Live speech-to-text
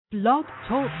Blog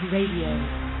Talk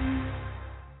Radio.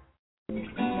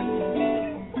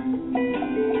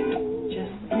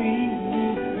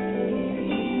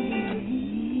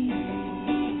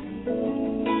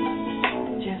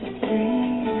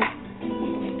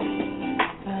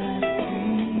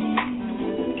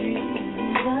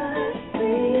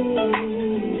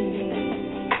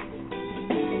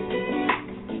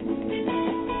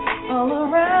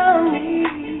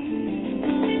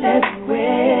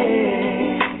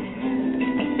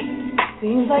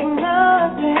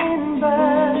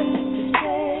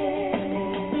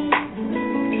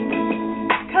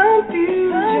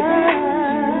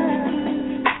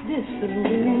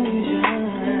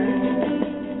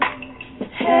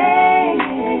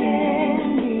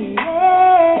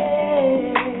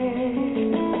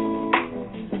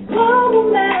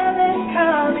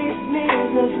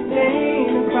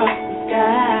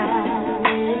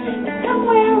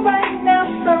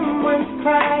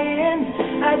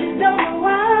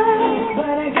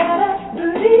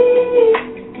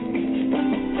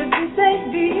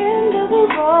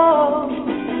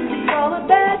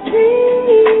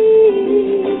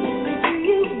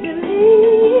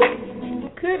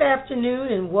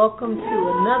 Welcome to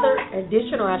another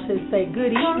edition, or I should say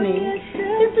good evening.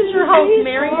 This is your host,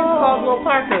 Marrian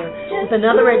Parker, with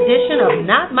another edition of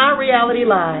Not My Reality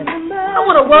Live. I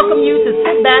want to welcome you to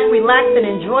sit back, relax, and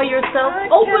enjoy yourself.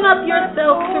 Open up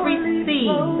yourself to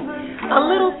receive a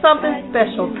little something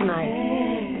special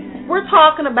tonight. We're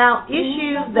talking about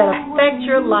issues that affect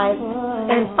your life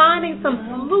and finding some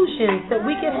solutions that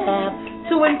we can have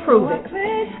to improve it.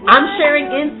 I'm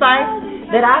sharing insights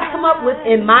that I've come up with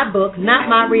in my book,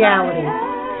 Not My Reality.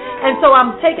 And so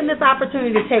I'm taking this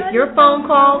opportunity to take your phone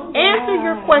calls, answer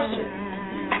your questions.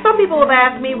 Some people have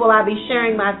asked me, will I be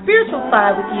sharing my spiritual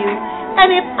side with you?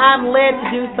 And if I'm led to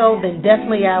do so, then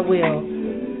definitely I will.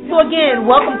 So again,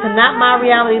 welcome to Not My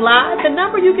Reality Live. The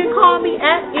number you can call me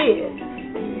at is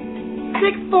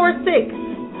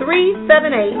 646-378-1135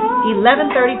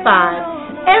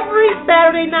 every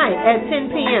Saturday night at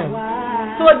 10 p.m.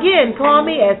 So again, call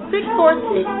me at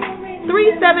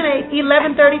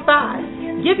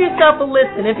 646-378-1135. Give yourself a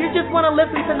listen. If you just want to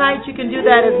listen tonight, you can do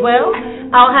that as well.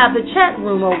 I'll have the chat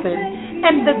room open.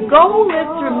 And the goal is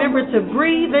to remember to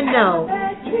breathe and know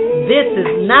this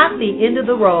is not the end of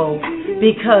the road,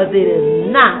 because it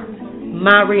is not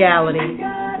my reality.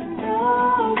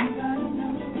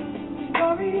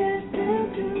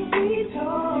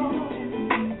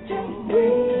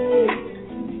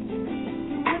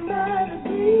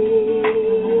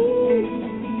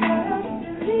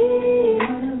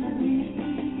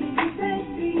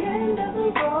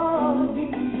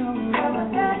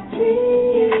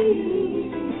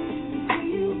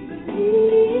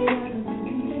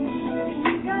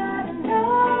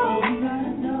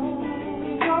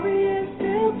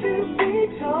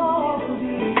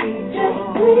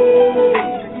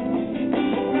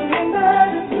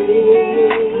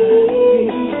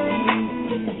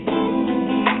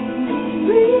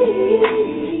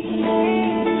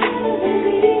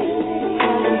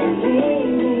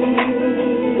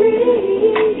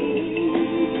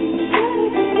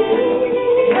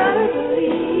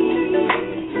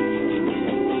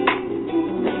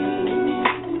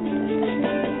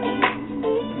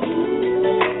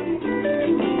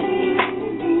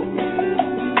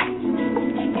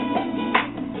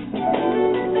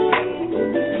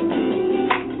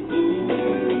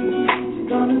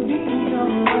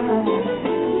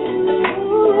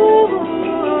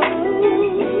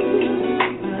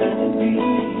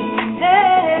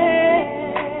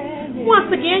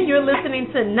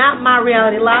 Not My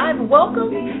Reality Live.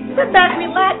 Welcome. Sit back,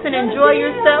 relax, and enjoy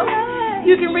yourself.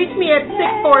 You can reach me at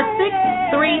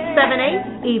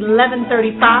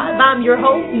 646-378-1135. I'm your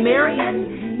host,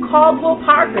 Marrian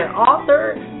Parker,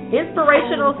 author,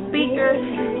 inspirational speaker,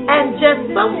 and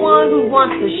just someone who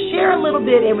wants to share a little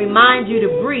bit and remind you to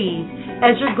breathe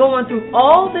as you're going through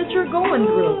all that you're going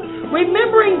through.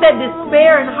 Remembering that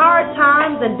despair and hard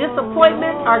times and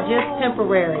disappointment are just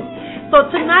temporary. So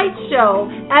tonight's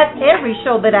show, as every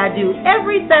show that I do,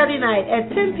 every Saturday night at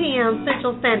 10 p.m.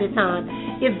 Central Standard Time,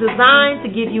 is designed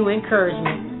to give you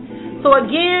encouragement. So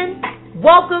again,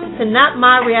 welcome to Not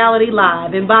My Reality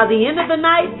Live. And by the end of the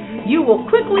night, you will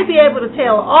quickly be able to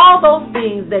tell all those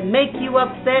things that make you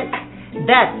upset,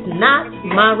 that's not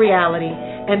my reality,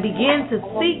 and begin to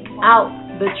seek out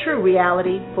the true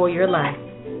reality for your life.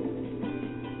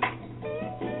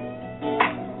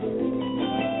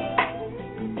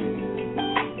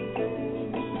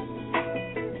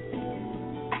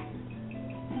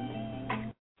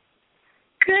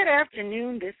 Good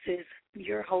afternoon. This is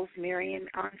your host, Marrian.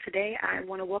 On today, I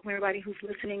want to welcome everybody who's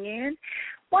listening in.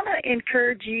 Want to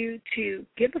encourage you to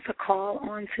give us a call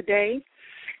on today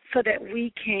so that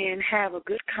we can have a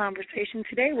good conversation.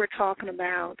 Today we're talking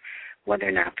about whether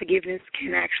or not forgiveness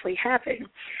can actually happen.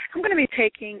 I'm going to be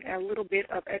taking a little bit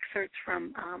of excerpts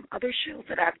from other shows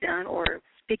that I've done or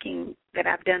speaking that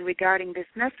I've done regarding this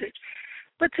message.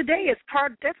 But today is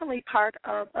definitely part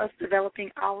of us developing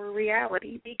our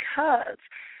reality, because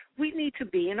we need to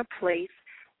be in a place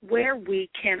where we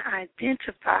can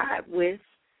identify with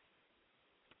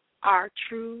our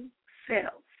true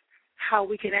selves, how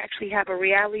we can actually have a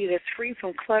reality that's free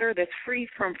from clutter, that's free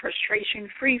from frustration,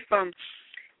 free from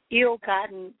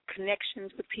ill-gotten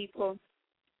connections with people,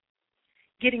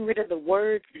 getting rid of the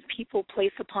words that people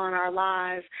place upon our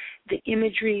lives, the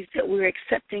imageries that we're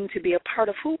accepting to be a part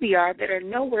of who we are that are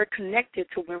nowhere connected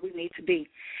to where we need to be.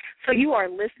 So you are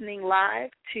listening live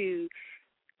to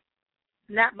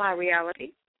Not My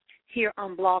Reality here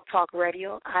on Blog Talk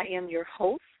Radio. I am your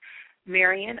host,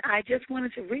 Marrian. I just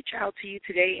wanted to reach out to you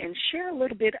today and share a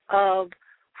little bit of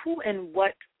who and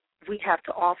what we have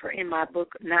to offer in my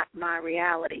book, Not My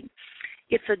Reality.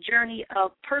 It's a journey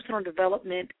of personal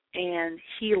development and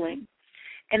healing.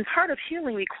 And part of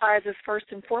healing requires us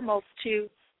first and foremost to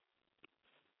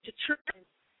determine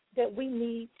that we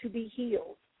need to be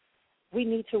healed. We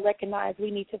need to recognize, we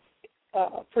need to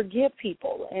forgive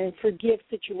people and forgive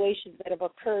situations that have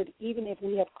occurred, even if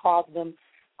we have caused them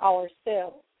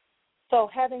ourselves. So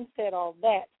having said all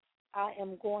that, I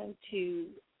am going to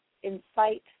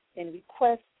incite and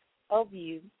request of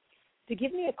you to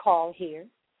give me a call here.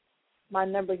 My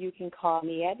number you can call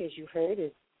me at, as you heard,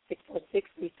 is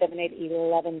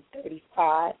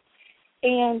 646-378-1135.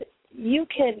 And you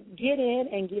can get in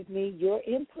and give me your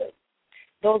input.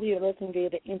 Those of you who are listening via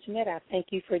the Internet, I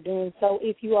thank you for doing so.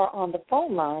 If you are on the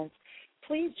phone lines,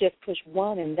 please just push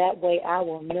 1, and that way I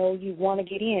will know you want to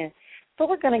get in. So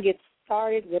we're going to get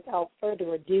started without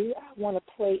further ado. I want to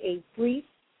play a brief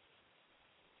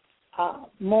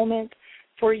moment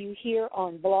for you here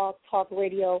on Blog Talk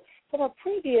Radio from a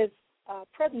previous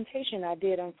presentation I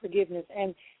did on forgiveness.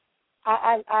 And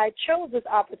I chose this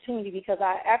opportunity because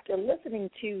after listening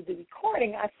to the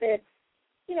recording, I said,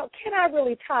 can I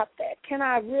really top that? Can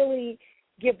I really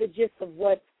give the gist of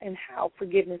what and how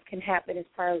forgiveness can happen as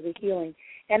far as the healing?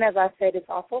 And as I said, it's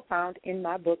also found in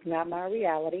my book, Not My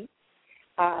Reality.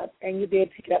 And you'll be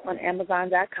able to pick it up on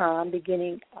Amazon.com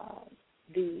beginning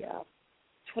the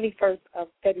 21st of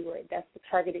February. That's the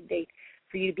targeted date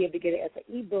for you to be able to get it as an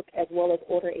ebook as well as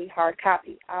order a hard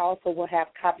copy. I also will have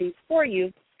copies for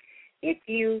you if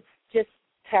you just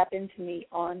tap into me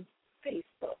on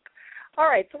Facebook. All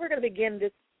right, so we're going to begin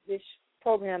this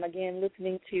program again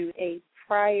listening to a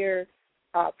prior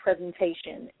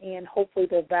presentation, and hopefully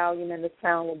the volume and the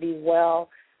sound will be well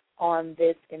on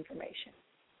this information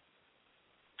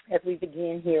as we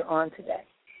begin here on today.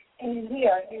 And we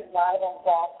are here live on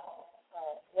Blog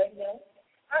Radio.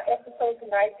 Our episode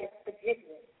tonight is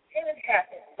forgiveness. Can it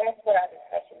happen? That's what our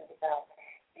discussion is about.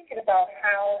 Thinking about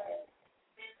how and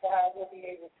why we'll be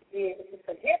able to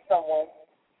forgive someone.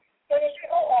 But it's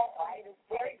all right. It's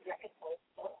very difficult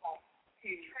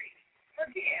to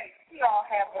forgive. We all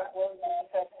have those words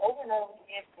because over and over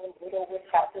again we're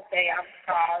taught to say, I'm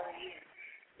sorry,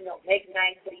 and, make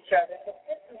nice with each other. But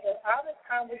this is an honest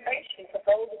conversation for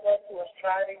those of us who are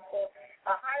striving for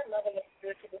a higher level of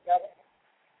spiritual development.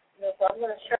 So I'm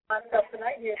going to share myself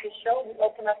tonight here at this show. We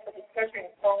open up for discussion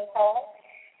and phone calls.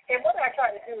 And what I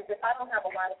try to do is if I don't have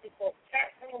a lot of people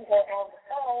chat room or on the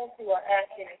phone who are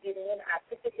asking to get in, I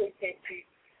typically tend to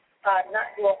not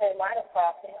do a whole lot of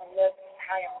talking unless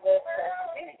I am led to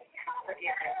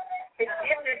forgiveness.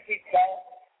 Forgiveness is that,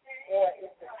 or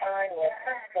is the sign or a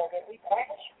principle that we all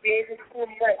should be able to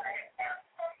embrace.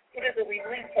 It is a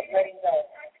release of letting go.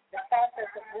 The process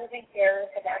of moving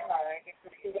errors of our mind in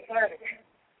pursuit of learning.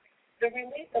 The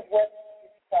release of what is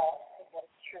false and what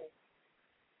is true.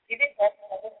 Giving up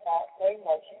of a thought or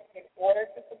emotion in order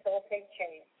to facilitate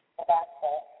change about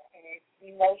thought and its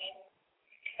emotion.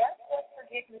 That's what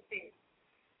forgiveness is.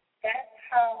 That's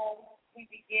how we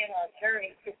begin our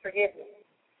journey to forgiveness.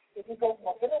 If we go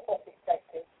from a biblical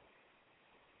perspective,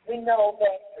 we know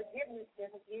that forgiveness is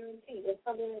a guarantee. It's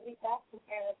something that we have to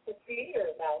ask the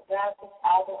Creator about. God the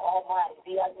Father Almighty,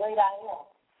 the great I am.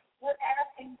 We're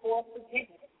asking for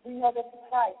forgiveness. We know that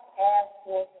Christ asked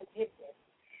for forgiveness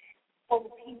for the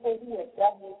people who have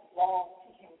done this wrong to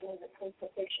him during the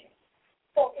crucifixion.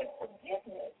 So if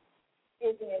forgiveness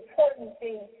is an important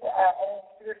thing for our own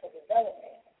spiritual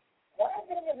development, why is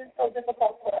it so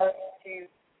difficult for us to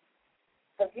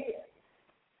forgive?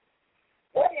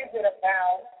 What is it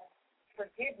about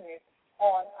forgiveness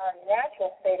on our natural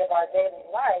daily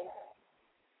life,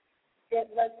 it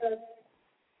lets us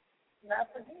not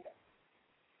forgive.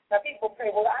 Now, people say,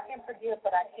 well, I can forgive,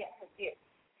 but I can't forget.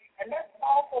 And that's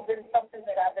also been something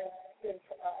that I've been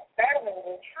battling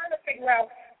with, trying to figure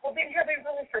out, well, then have we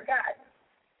really forgotten?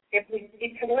 If we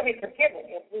can really forgive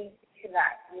it, if we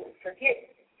cannot really forget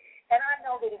it. And I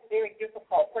know that it's very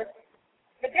difficult. But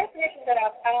the definition that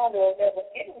I found or that was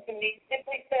given to me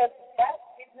simply says that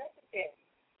is necessary.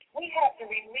 We have to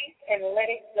release and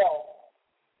let it go.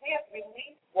 We have to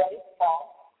release what is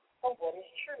false for what is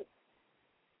true.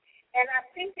 And I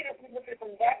think that if we look at it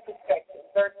from that perspective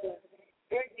versus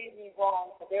they did me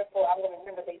wrong, so therefore I'm going to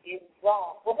remember they did me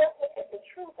wrong. Well, let's look at the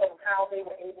truth of how they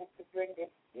were able to bring this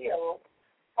skill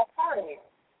upon you.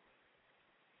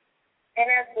 And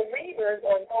as believers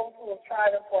or those who are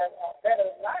striving for a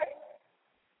better life,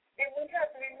 then we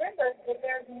have to remember that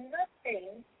there's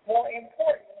nothing more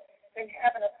important than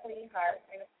having a clean heart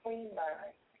and a clean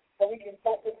mind so we can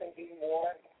focus and be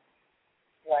more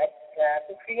like God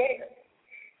the Creator.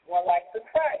 More like the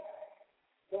Christ,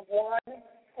 the one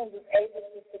who was able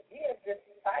to forgive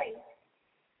despite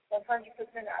 100%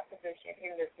 opposition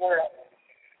in this world.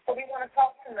 So we want to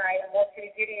talk tonight. I want you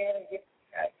to get in and get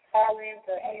call in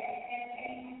for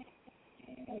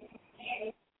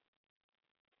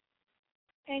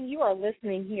and you are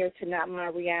listening here to Not My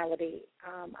Reality.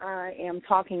 I am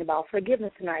talking about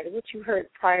forgiveness tonight. What you heard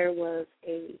prior was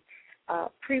a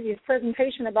previous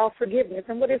presentation about forgiveness.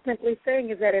 And what it's simply saying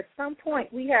is that at some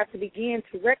point we have to begin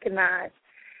to recognize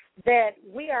that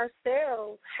we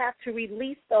ourselves have to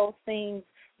release those things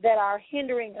that are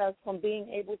hindering us from being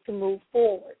able to move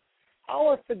forward.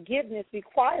 Our forgiveness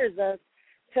requires us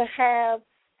to have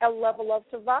a level of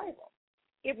survival.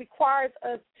 It requires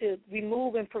us to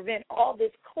remove and prevent all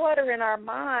this clutter in our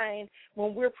mind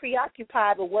when we're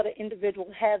preoccupied with what an individual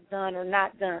has done or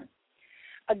not done.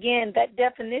 Again, that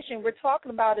definition we're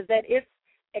talking about is that it's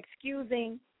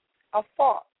excusing a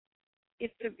fault.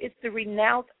 It's to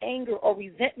renounce anger or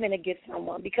resentment against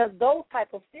someone, because those type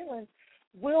of feelings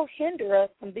will hinder us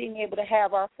from being able to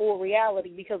have our full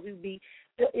reality, because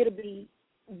it'll be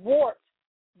warped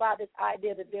by this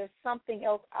idea that there's something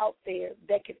else out there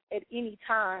that could at any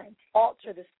time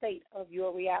alter the state of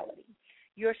your reality,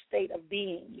 your state of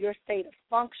being, your state of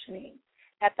functioning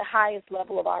at the highest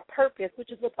level of our purpose,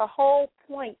 which is what the whole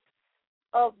point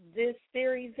of this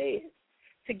series is,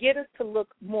 to get us to look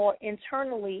more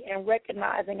internally and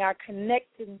recognizing our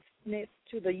connectedness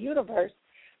to the universe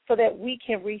so that we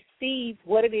can receive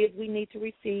what it is we need to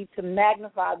receive to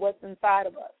magnify what's inside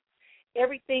of us,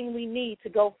 everything we need to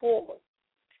go forward.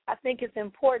 I think it's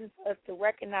important for us to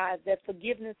recognize that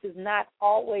forgiveness is not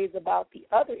always about the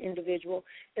other individual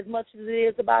as much as it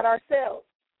is about ourselves.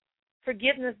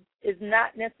 Forgiveness is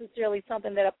not necessarily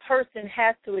something that a person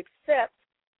has to accept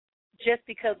just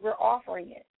because we're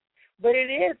offering it. But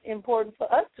it is important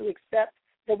for us to accept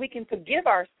that we can forgive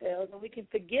ourselves and we can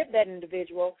forgive that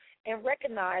individual, and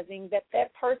recognizing that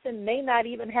that person may not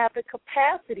even have the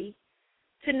capacity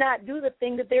to not do the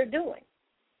thing that they're doing.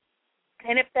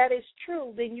 And if that is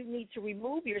true, then you need to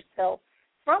remove yourself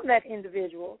from that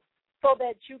individual so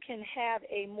that you can have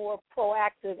a more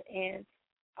proactive and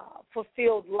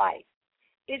fulfilled life.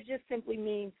 It just simply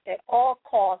means at all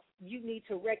costs you need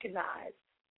to recognize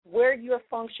where you're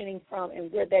functioning from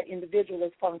and where that individual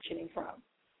is functioning from.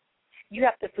 You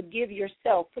have to forgive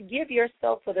yourself. Forgive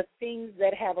yourself for the things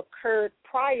that have occurred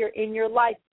prior in your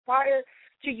life, prior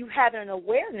to you having an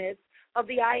awareness of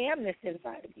the I amness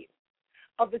inside of you,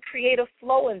 of the creative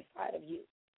flow inside of you.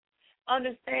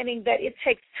 Understanding that it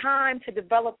takes time to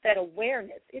develop that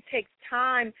awareness. It takes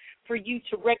time for you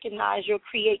to recognize your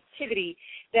creativity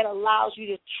that allows you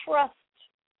to trust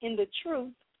in the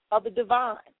truth of the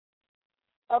divine,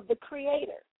 of the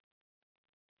Creator.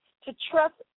 To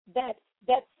trust that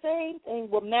that same thing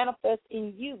will manifest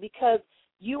in you because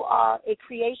you are a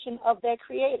creation of that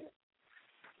Creator.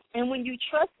 And when you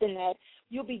trust in that,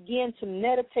 you'll begin to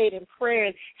meditate in prayer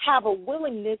and have a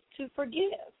willingness to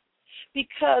forgive,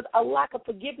 because a lack of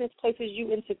forgiveness places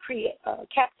you into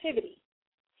captivity.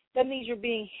 That means you're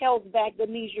being held back. That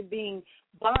means you're being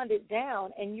bonded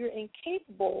down, and you're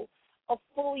incapable of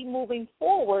fully moving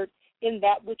forward in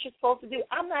that which you're supposed to do.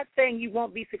 I'm not saying you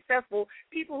won't be successful.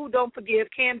 People who don't forgive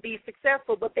can be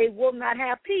successful, but they will not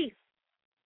have peace.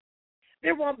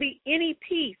 There won't be any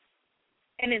peace,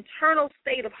 an internal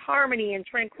state of harmony and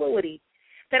tranquility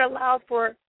that allows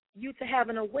for you to have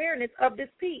an awareness of this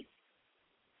peace.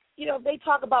 You know, they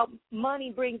talk about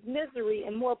money brings misery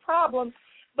and more problems,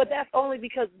 but that's only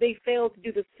because they fail to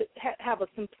do have a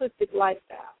simplistic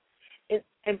lifestyle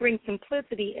and bring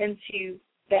simplicity into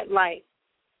that life.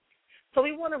 So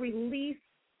we want to release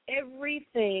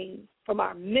everything from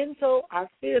our mental, our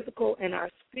physical, and our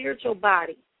spiritual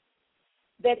body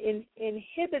that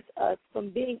inhibits us from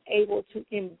being able to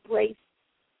embrace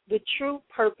the true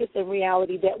purpose and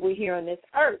reality that we're here on this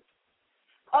earth.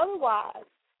 Otherwise,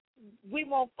 we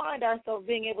won't find ourselves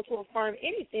being able to affirm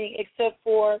anything except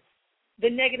for the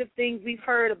negative things we've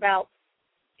heard about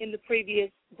in the previous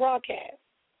broadcast.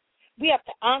 We have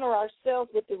to honor ourselves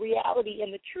with the reality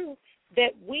and the truth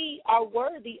that we are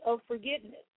worthy of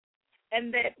forgiveness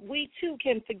and that we, too,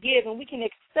 can forgive, and we can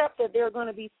accept that there are going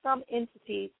to be some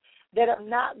entities that are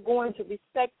not going to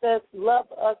respect us, love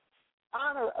us,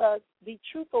 honor us, be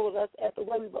truthful with us as the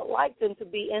way we would like them to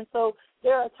be. And so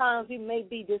there are times we may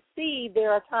be deceived.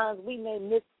 There are times we may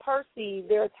misperceive.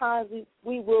 There are times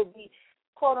we will be,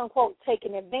 quote, unquote,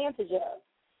 taken advantage of.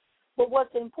 But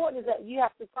what's important is that you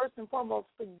have to first and foremost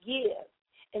forgive.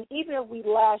 And even if we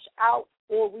lash out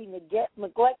or we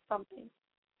neglect something,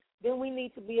 then we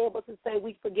need to be able to say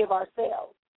we forgive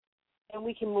ourselves and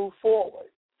we can move forward.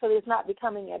 So it's not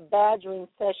becoming a badgering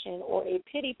session or a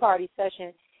pity party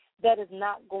session that is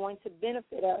not going to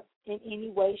benefit us in any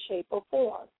way, shape, or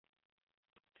form.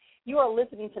 You are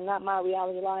listening to Not My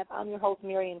Reality Live. I'm your host,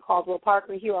 Marrian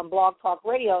Parker, here on Blog Talk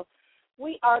Radio.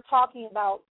 We are talking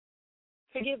about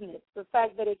forgiveness, the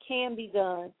fact that it can be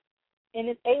done and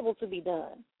is able to be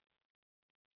done.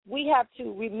 We have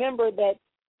to remember that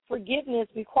forgiveness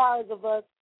requires of us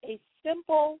a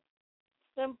simple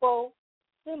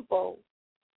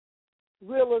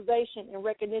realization and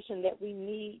recognition that we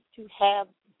need to have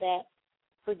that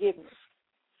forgiveness,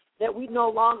 that we no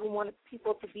longer want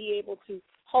people to be able to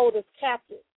hold us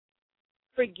captive.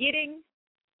 Forgetting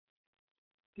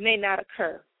may not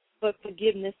occur, but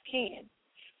forgiveness can,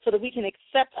 so that we can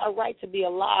accept our right to be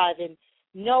alive and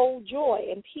know joy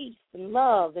and peace and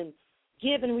love and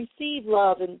give and receive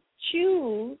love and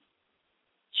choose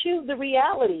the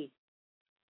reality.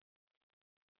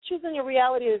 Choosing a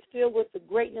reality that is filled with the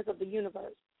greatness of the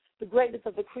universe, the greatness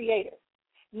of the Creator,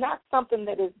 not something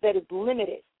that is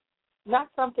limited, not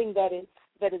something that is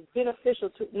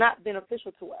not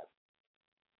beneficial to us.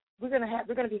 We're going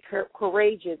to be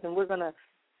courageous, and we're going to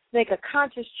make a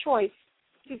conscious choice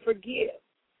to forgive.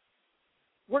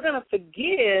 We're going to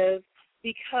forgive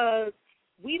because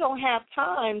we don't have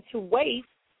time to waste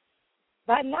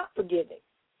by not forgiving.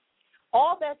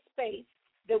 All that space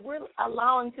that we're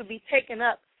allowing to be taken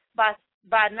up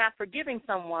by not forgiving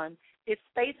someone is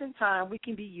space and time we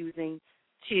can be using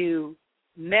to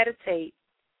meditate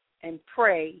and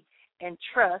pray and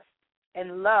trust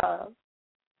and love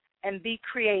and be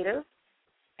creative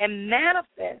and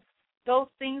manifest those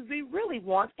things we really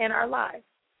want in our lives,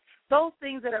 those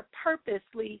things that are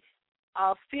purposely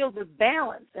filled with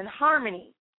balance and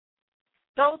harmony,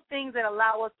 those things that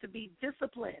allow us to be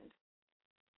disciplined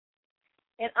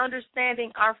and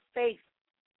understanding our faith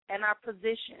and our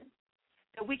position,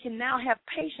 that we can now have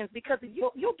patience, because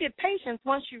you'll get patience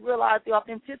once you realize the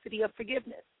authenticity of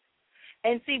forgiveness.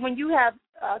 And see, when you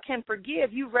can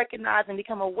forgive, you recognize and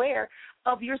become aware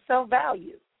of your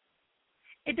self-value.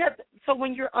 It does. So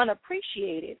when you're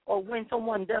unappreciated or when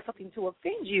someone does something to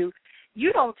offend you,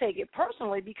 you don't take it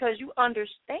personally, because you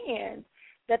understand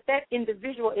that that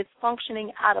individual is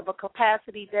functioning out of a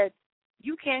capacity that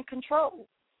you can't control.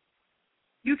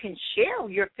 You can share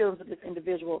your feelings with this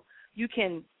individual. You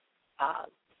can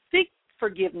seek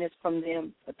forgiveness from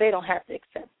them, but they don't have to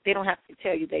accept. They don't have to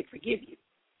tell you they forgive you.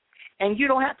 And you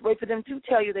don't have to wait for them to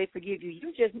tell you they forgive you.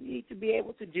 You just need to be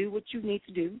able to do what you need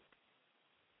to do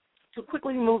to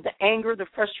quickly remove the anger, the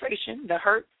frustration, the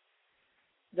hurt,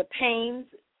 the pains,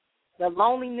 the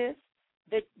loneliness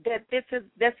that this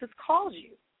has caused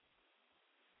you.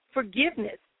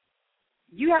 Forgiveness.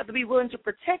 You have to be willing to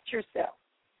protect yourself.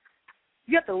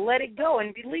 You have to let it go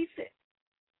and release it,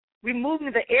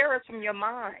 removing the errors from your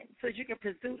mind so that you can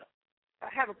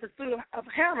have a pursuit of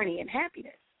harmony and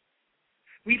happiness.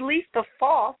 Release the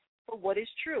false for what is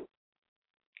true.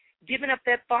 Giving up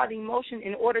that thought and emotion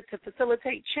in order to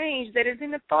facilitate change that is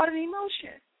in the thought and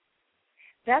emotion.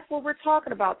 That's what we're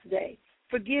talking about today.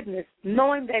 Forgiveness,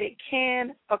 knowing that it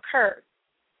can occur.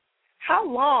 How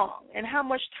long and how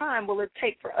much time will it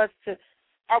take for us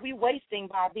are we wasting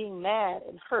by being mad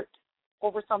and hurt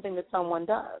over something that someone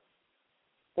does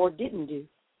or didn't do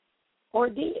or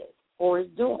did or is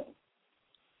doing?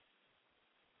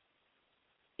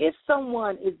 If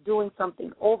someone is doing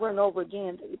something over and over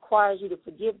again that requires you to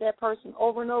forgive that person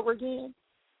over and over again,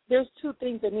 there's two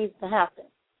things that needs to happen.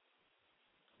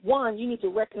 One, you need to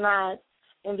recognize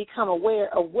and become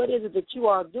aware of what is it that you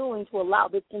are doing to allow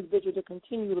this individual to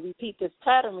continue to repeat this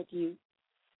pattern with you.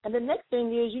 And the next thing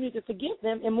is you need to forgive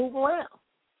them and move around.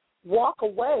 walk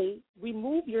away,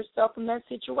 remove yourself from that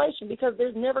situation, because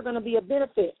there's never going to be a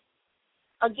benefit.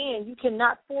 Again, you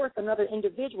cannot force another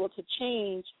individual to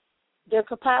change their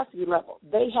capacity level.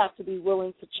 They have to be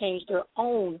willing to change their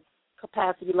own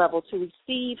capacity level to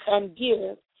receive and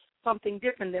give something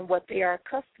different than what they are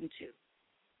accustomed to.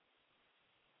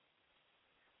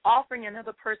 Offering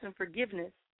another person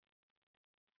forgiveness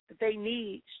that they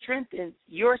need strengthens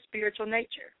your spiritual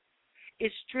nature.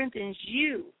 It strengthens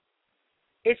you.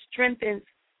 It strengthens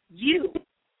you.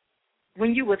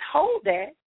 When you withhold that,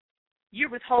 you're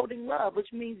withholding love, which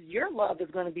means your love is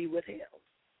going to be withheld.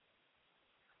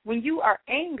 When you are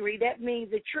angry, that means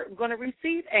that you're going to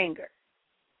receive anger.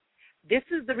 This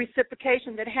is the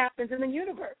reciprocation that happens in the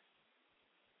universe.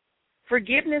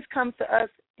 Forgiveness comes to us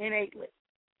innately.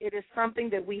 It is something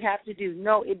that we have to do.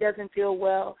 No, it doesn't feel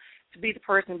well to be the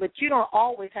person, but you don't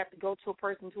always have to go to a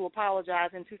person to apologize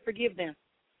and to forgive them.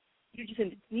 You just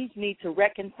need to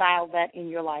reconcile that in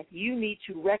your life. You need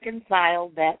to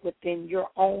reconcile that within your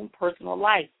own personal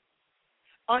life.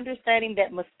 Understanding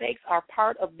that mistakes are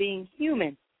part of being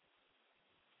human.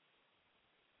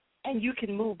 And you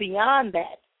can move beyond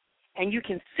that. And you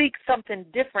can seek something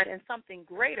different and something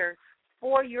greater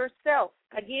for yourself.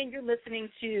 Again, you're listening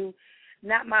to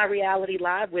Not My Reality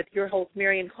Live with your host,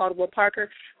 Marrian Parker.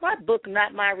 My book,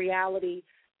 Not My Reality,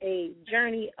 A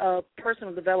Journey of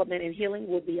Personal Development and Healing,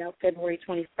 will be out February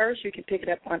 21st. You can pick it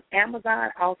up on Amazon,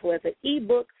 also as an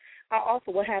ebook. I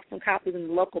also will have some copies in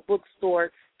the local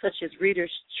bookstore, such as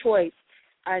Reader's Choice.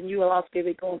 And you will also be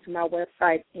able to go into my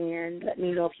website and let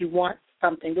me know if you want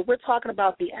something. But we're talking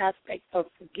about the aspect of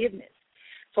forgiveness.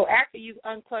 So after you've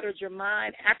uncluttered your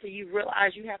mind, after you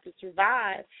realize you have to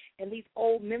survive and these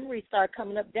old memories start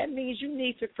coming up, that means you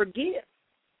need to forgive.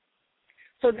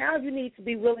 So now you need to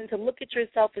be willing to look at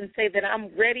yourself and say that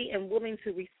I'm ready and willing to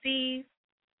receive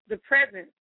the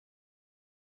presence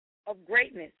of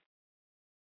greatness,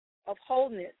 of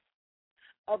wholeness,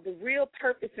 of the real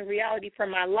purpose and reality for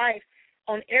my life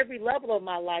on every level of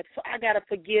my life. So I got to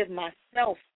forgive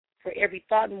myself for every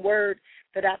thought and word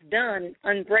that I've done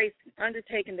and embraced and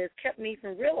undertaken that's kept me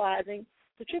from realizing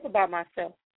the truth about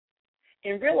myself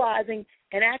and realizing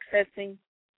and accessing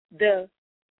the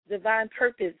divine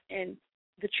purpose and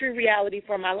the true reality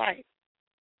for my life.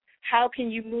 How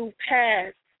can you move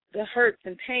past the hurts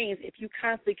and pains if you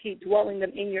constantly keep dwelling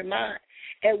them in your mind?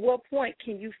 At what point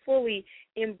can you fully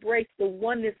embrace the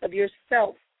oneness of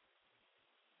yourself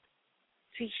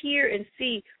to hear and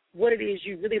see what it is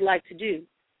you really like to do?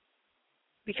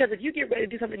 Because if you get ready to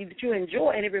do something that you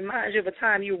enjoy and it reminds you of a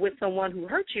time you were with someone who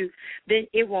hurt you, then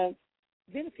it won't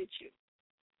benefit you.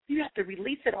 You have to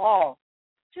release it all.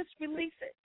 Just release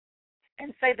it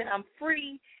and say that I'm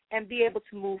free and be able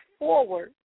to move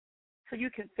forward so you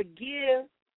can forgive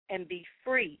and be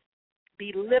free,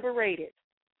 be liberated.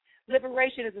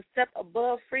 Liberation is a step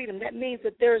above freedom. That means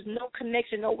that there is no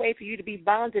connection, no way for you to be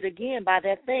bonded again by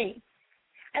that thing.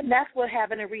 And that's what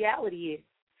having a reality is.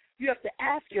 You have to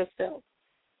ask yourself,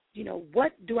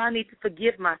 what do I need to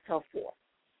forgive myself for?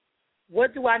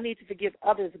 What do I need to forgive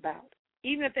others about?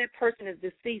 Even if that person is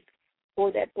deceased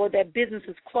or that business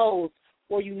is closed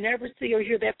or you never see or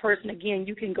hear that person again,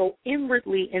 you can go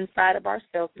inwardly inside of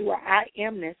ourselves through our I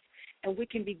amness, and we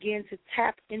can begin to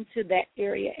tap into that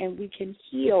area and we can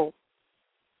heal.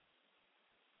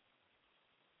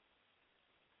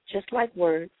 Just like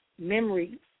words,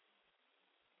 memories,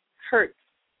 hurts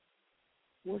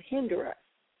will hinder us.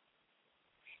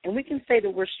 And we can say that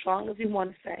we're strong as we want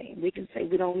to say. We can say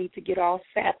we don't need to get all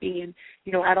sappy and,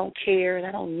 I don't care and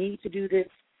I don't need to do this.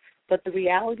 But the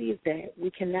reality is that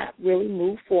we cannot really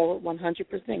move forward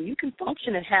 100%. You can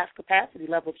function at half capacity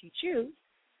level if you choose.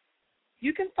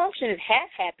 You can function at half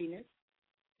happiness.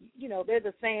 There's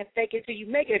a saying, fake it till you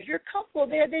make it. If you're comfortable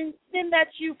there, then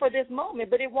that's you for this moment.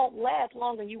 But it won't last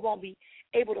long and you won't be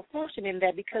able to function in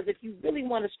that, because if you really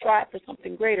want to strive for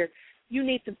something greater, you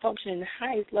need to function in the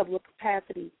highest level of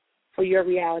capacity for your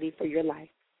reality, for your life.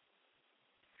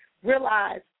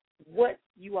 Realize what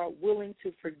you are willing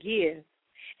to forgive.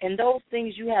 And those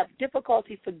things you have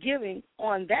difficulty forgiving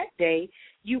on that day,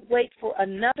 you wait for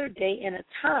another day and a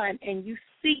time, and you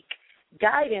seek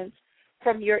guidance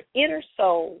from your inner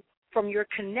soul, from your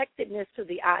connectedness to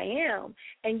the I am,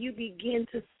 and you begin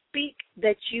to speak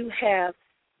that you have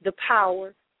the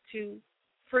power to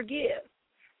forgive.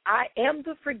 I am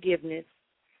the forgiveness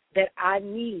that I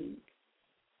need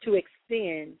to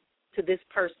extend to this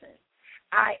person.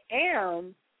 I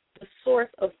am the source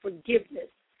of forgiveness.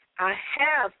 I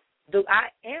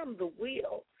am the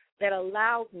will that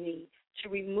allows me to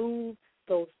remove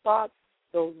those thoughts,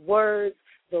 those words,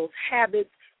 those habits,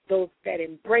 that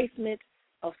embracement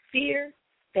of fear,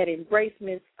 that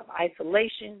embracement of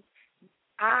isolation.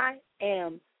 I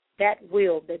am that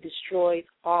will that destroys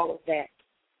all of that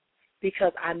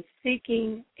because I'm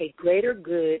seeking a greater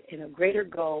good and a greater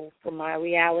goal for my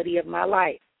reality of my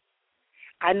life.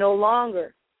 I no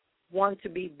longer want to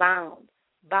be bound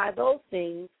by those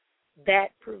things that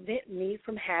prevent me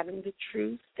from having the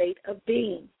true state of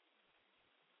being.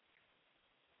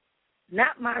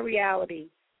 Not my reality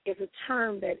is a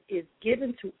term that is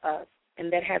given to us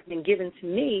and that has been given to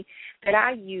me that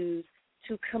I use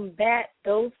to combat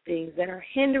those things that are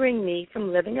hindering me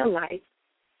from living a life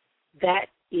that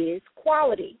is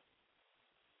quality.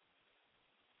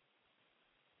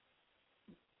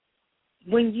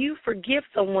 When you forgive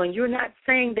someone, you're not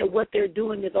saying that what they're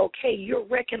doing is okay. You're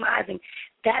recognizing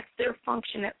that's their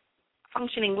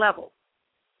functioning level,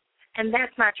 and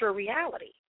that's not your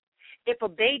reality. If a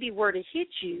baby were to hit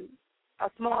you,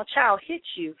 a small child hits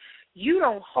you, you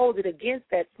don't hold it against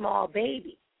that small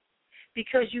baby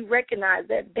because you recognize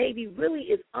that baby really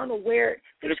is unaware.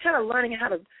 They're just kind of learning how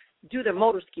to do their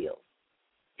motor skills.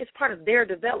 It's part of their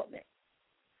development.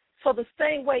 So the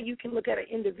same way you can look at an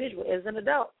individual as an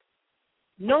adult,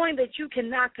 knowing that you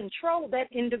cannot control that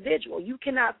individual. You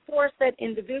cannot force that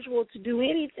individual to do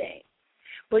anything,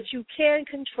 but you can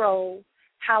control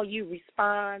how you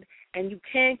respond, and you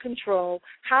can control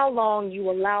how long you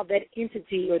allow that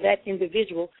entity or that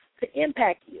individual to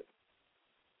impact you.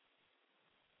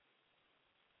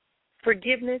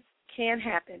 Forgiveness can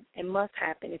happen and must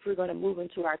happen if we're going to move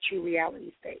into our true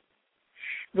reality state.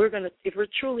 If we're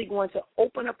truly going to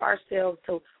open up ourselves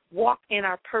to walk in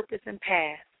our purpose and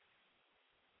path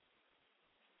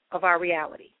of our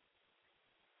reality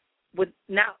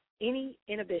without any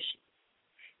inhibition.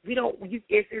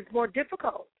 It's more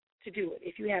difficult to do it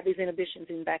if you have these inhibitions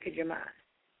in the back of your mind.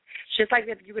 Just like we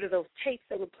have to get rid of those tapes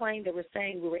that were playing that were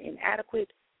saying we were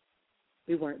inadequate,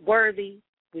 we weren't worthy,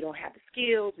 we don't have the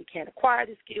skills, we can't acquire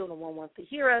the skill, no one wants to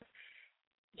hear us.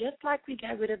 Just like we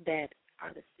got rid of that,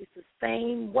 it's the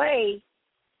same way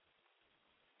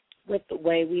with the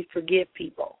way we forgive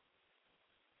people.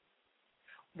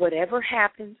 Whatever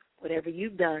happens, whatever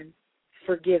you've done,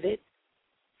 forgive it.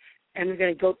 And we're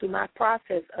going to go through my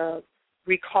process of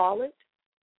recall it,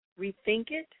 rethink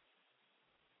it,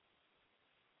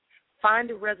 find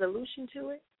a resolution to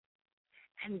it,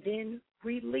 and then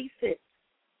release it.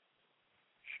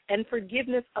 And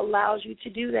forgiveness allows you to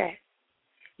do that.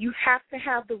 You have to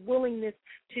have the willingness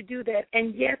to do that.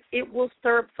 And yes, it will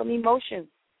stir up some emotions.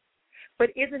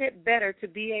 But isn't it better to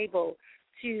be able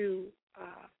to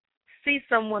see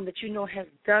someone that you know has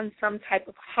done some type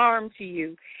of harm to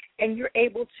you, and you're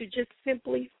able to just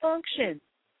simply function,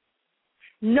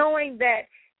 knowing that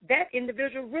that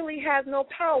individual really has no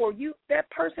power. That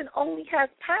person only has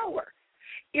power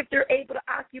if they're able to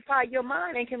occupy your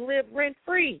mind and can live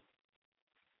rent-free.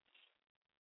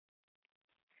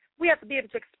 We have to be able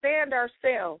to expand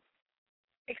ourselves,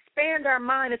 expand our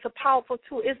mind. It's a powerful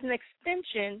tool. It's an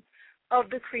extension of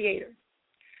the Creator.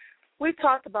 We've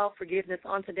talked about forgiveness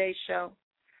on today's show.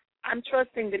 I'm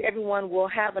trusting that everyone will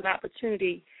have an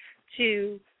opportunity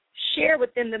to share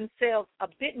within themselves a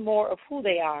bit more of who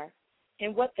they are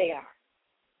and what they are.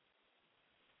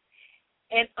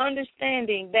 And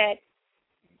understanding that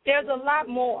there's a lot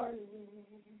more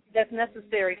that's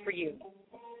necessary for you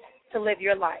to live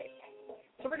your life.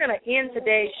 So we're going to end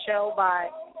today's show by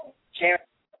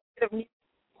sharing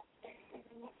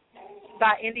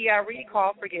by India Reed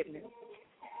called Forgiveness.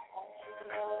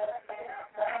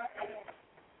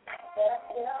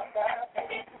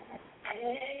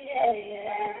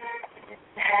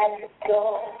 Had to go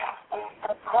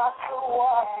across the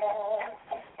water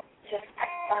just to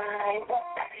find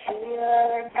here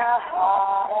in my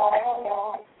heart all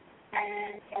alone.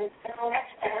 And it's so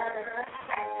much time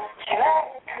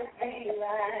trying to be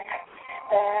right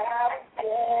that I was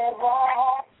dead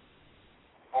wrong.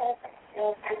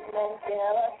 Just until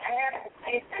I can't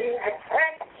see through the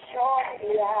cracks of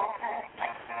your eyes.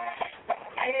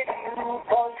 If you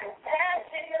go to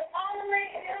passion, you only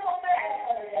human.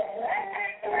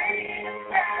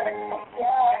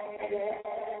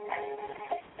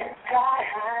 Sky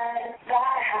high,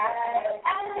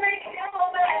 only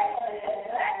human.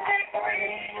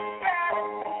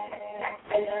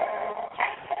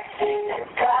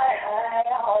 Sky high,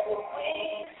 all the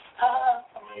wings of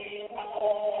freedom.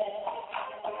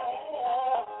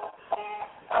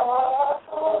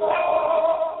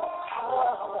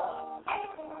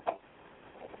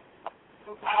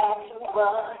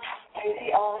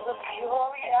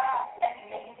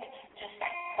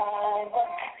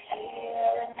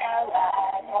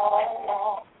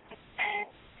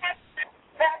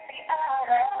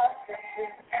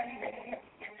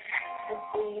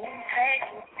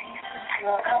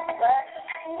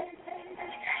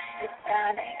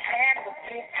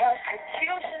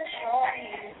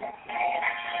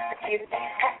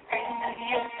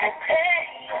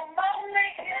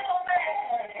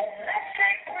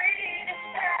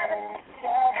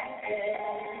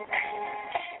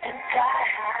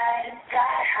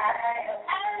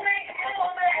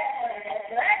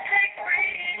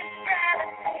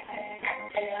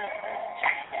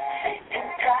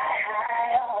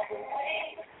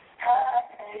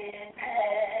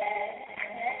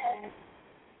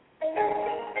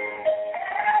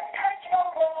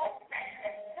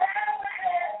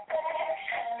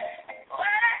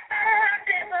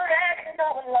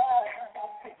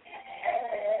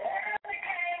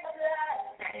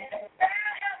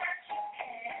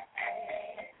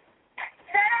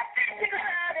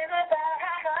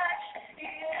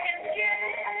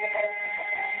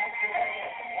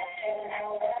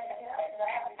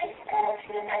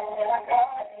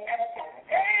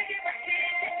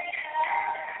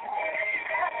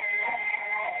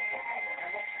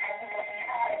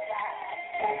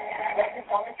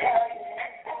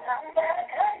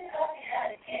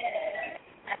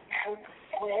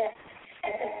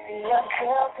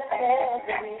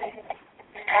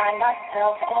 find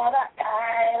myself on an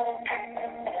island in the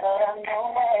middle of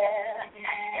nowhere.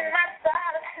 In my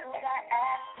solitude, I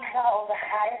ask to know the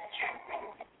highest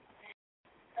truth.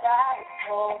 I was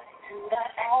told to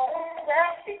that own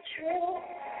self be true.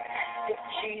 If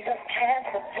Jesus can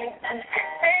forgive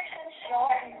crucifixion, show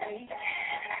me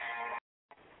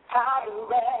how to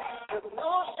rest the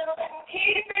notion of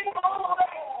keeping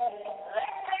moving.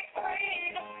 Let's take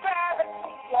free the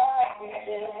gravity of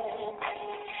sin.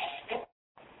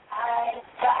 I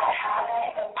fly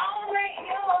high, only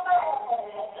you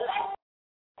alone. Let's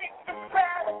take the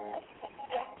gravity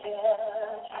of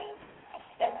sin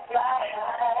and fly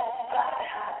high,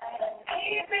 and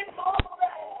keep it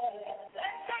moving.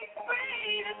 Let's take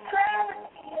free the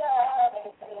gravity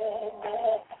of sin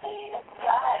and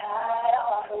fly high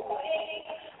on the wing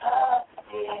of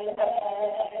fear.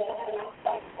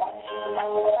 Once you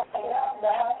know what you're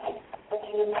about, but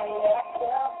you know what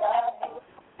you're about,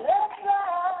 let's fly.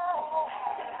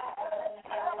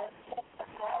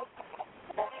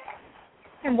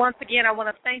 And once again, I want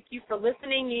to thank you for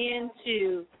listening in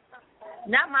to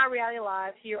Not My Reality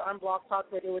Live here on Blog Talk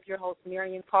Radio with your host,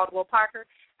 Marrian Caldwell Parker.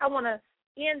 I want to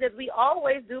end, as we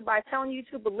always do, by telling you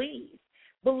to believe.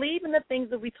 Believe in the things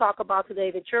that we talk about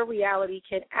today, that your reality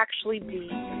can actually be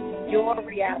your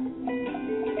reality,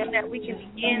 and that we can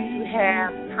begin to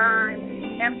have time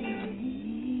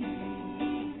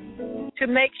to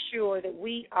make sure that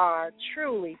we are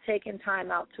truly taking time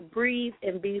out to breathe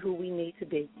and be who we need to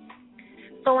be.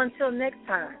 So until next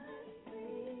time,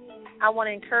 I want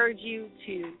to encourage you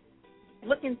to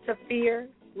look into fear,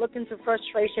 look into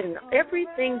frustration, and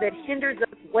everything that hinders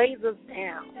us, weighs us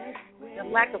down, the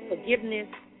lack of forgiveness,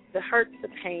 the hurt, the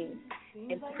pain,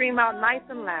 and scream out nice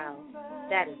and loud,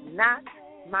 that is not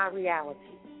my reality.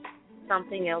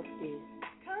 Something else is.